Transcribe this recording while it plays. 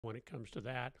when it comes to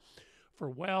that. For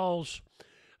wells,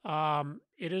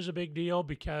 it is a big deal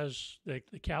because the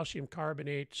calcium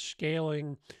carbonate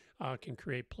scaling can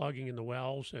create plugging in the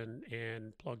wells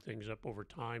and plug things up over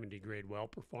time and degrade well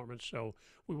performance. So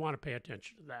we want to pay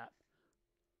attention to that.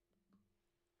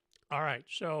 All right,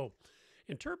 so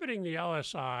interpreting the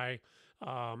LSI,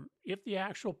 if the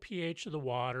actual pH of the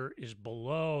water is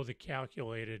below the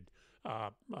calculated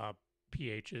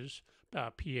pHs,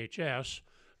 PHS,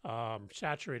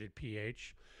 saturated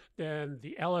pH, then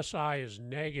the LSI is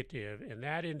negative, and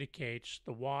that indicates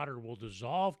the water will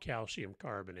dissolve calcium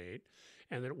carbonate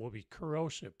and that it will be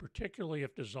corrosive, particularly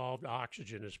if dissolved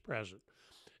oxygen is present.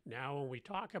 Now, when we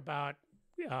talk about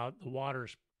the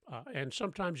water's and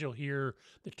sometimes you'll hear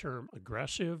the term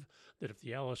aggressive, that if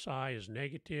the LSI is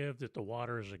negative, that the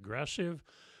water is aggressive.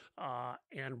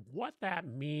 And what that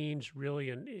means really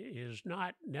is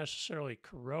not necessarily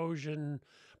corrosion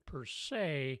per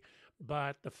se,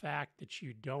 but the fact that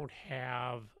you don't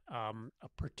have a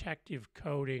protective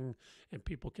coating, and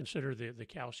people consider the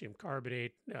calcium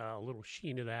carbonate, a little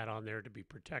sheen of that on there to be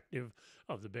protective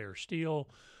of the bare steel.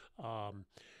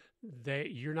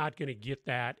 You're not going to get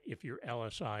that if your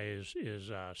LSI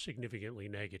is significantly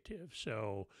negative.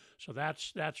 So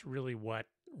that's really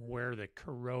where the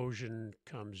corrosion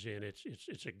comes in.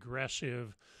 It's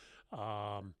aggressive.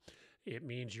 It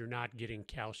means you're not getting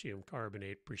calcium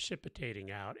carbonate precipitating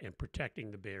out and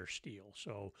protecting the bare steel.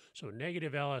 So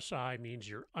negative LSI means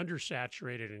you're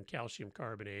undersaturated in calcium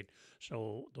carbonate,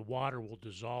 so the water will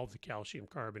dissolve the calcium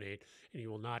carbonate and you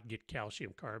will not get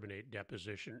calcium carbonate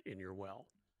deposition in your well.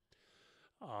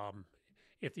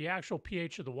 If the actual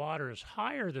pH of the water is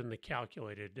higher than the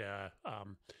calculated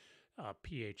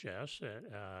PHS,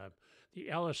 the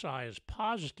LSI is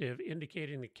positive,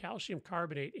 indicating that calcium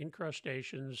carbonate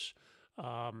incrustations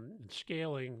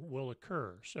scaling will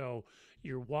occur. So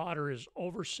your water is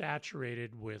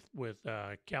oversaturated with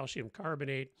calcium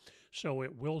carbonate, so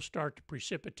it will start to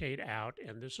precipitate out,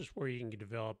 and this is where you can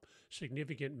develop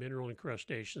significant mineral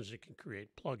incrustations that can create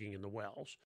plugging in the wells.